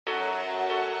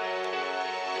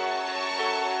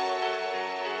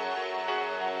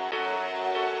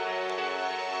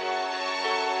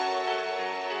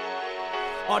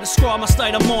I describe my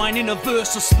state of mind in a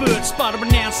verse of spurts,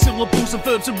 sputtering out syllables and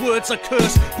verbs and words I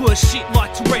curse. Blur shit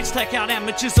like Tourette's, take out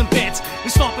amateurs and vets.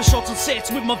 With sniper shots and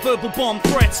sets with my verbal bomb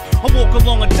threats. I walk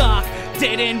along a dark,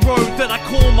 dead-end road that I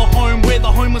call my home, where the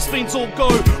homeless fiends all go,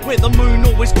 where the moon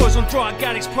always glows on drug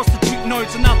addicts, prostitute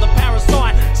nodes, and other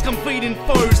parasites come feeding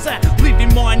foes that live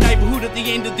in my neighbourhood at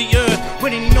the end of the earth.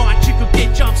 When any night you could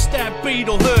get jumped, stabbed, beat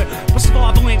or hurt, but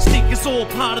survival instinct is all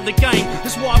part of the game.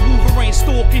 That's why Wolverine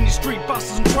stalking your street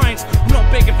buses and trains. I'm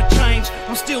not begging for change,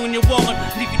 I'm stealing your wallet.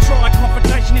 And if you try a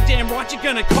confrontation, you're damn right you're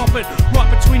gonna cop it. Right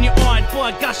between your eye,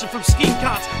 blood gushing from skin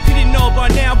cuts. If you didn't know by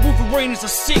now, Wolverine is a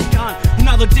sick cunt.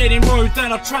 Another dead-end road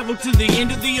that I've travelled to the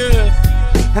end of the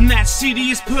earth, and that city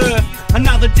is Perth.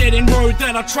 Another dead-end road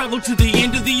that I've travelled to the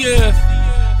end of the earth,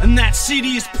 and that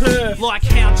city is Perth. Like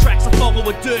hound tracks, I follow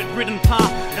a dirt-ridden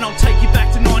path, and I'll take you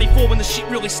back to 94 when the shit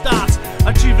really starts.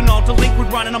 A juvenile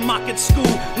delinquent running amok at school,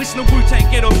 listen to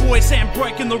Wu-Tang Ghetto Boys and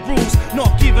breaking the rules,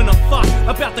 not giving a fuck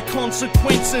about the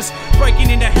consequences. Breaking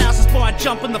into houses by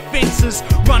jumping the fences,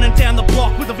 running down the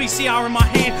block with a VCR in my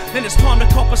hand. Then it's time to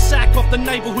cop a sack off the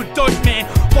neighbourhood dope man.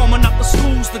 Bombing up the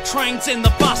schools, the trains and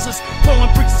the buses,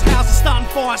 blowing bricks at houses, starting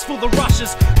fires for the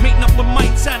rushes. Meeting up with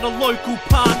mates at a local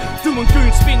park, doing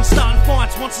goon spin, starting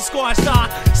fights once the skies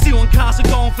dark. Stealing cars and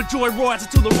going for joy rides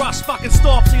until the rush fucking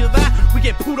stops. Either that, we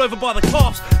get pulled over by the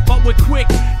cops, but we're quick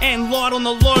and light on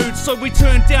the load, so we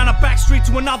turn down a back street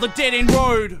to another dead-end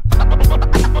road.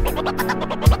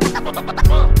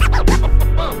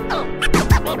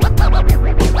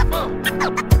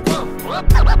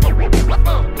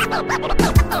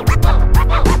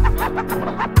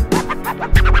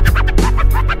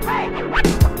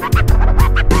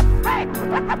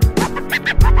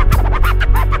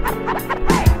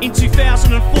 In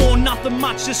 2004, nothing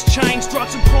much has changed.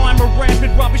 Drugs and crime are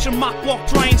rampant, rubbish and muck block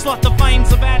drains like the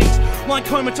veins of addicts, lying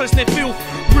comatose in their filth,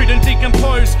 ridden,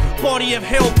 decomposed, body of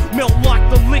hell, melt like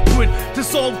the liquid,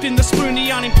 dissolved in the spoon,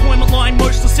 the unemployment line,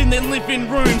 motionless in their living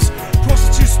rooms.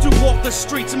 Prostitutes still walk the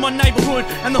streets in my neighbourhood,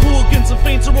 and the hooligans and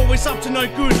fiends are always up to no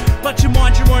good. But you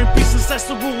mind your own business, that's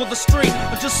the rule of the street.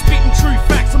 I'm just spitting true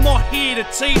facts, I'm not here to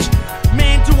teach.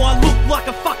 Man, do I look like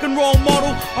a fucking role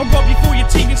model? I'll rob you for your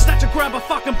TV and snatch or grab a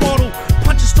fucking bottle,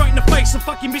 punch you straight in the face and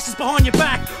fuck your missus behind your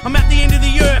back. I'm at the end of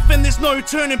the earth and there's no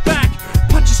turning back.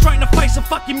 Punch you straight in the face and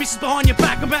fuck your missus behind your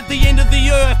back. I'm at the end of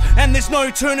the earth and there's no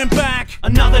turning back.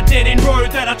 Another dead-end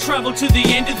road that I travel to the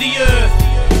end of the earth,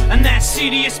 and that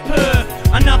city is Perth.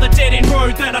 Another dead-end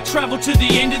road that I travel to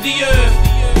the end of the earth,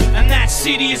 and that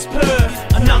city is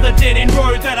Perth. Another dead-end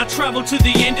road that I travel to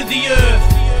the end of the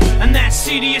earth, and that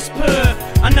city is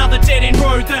Perth. Another dead-end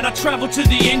road that I travel to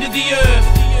the end of the earth,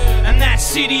 and that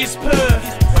city is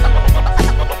Perth.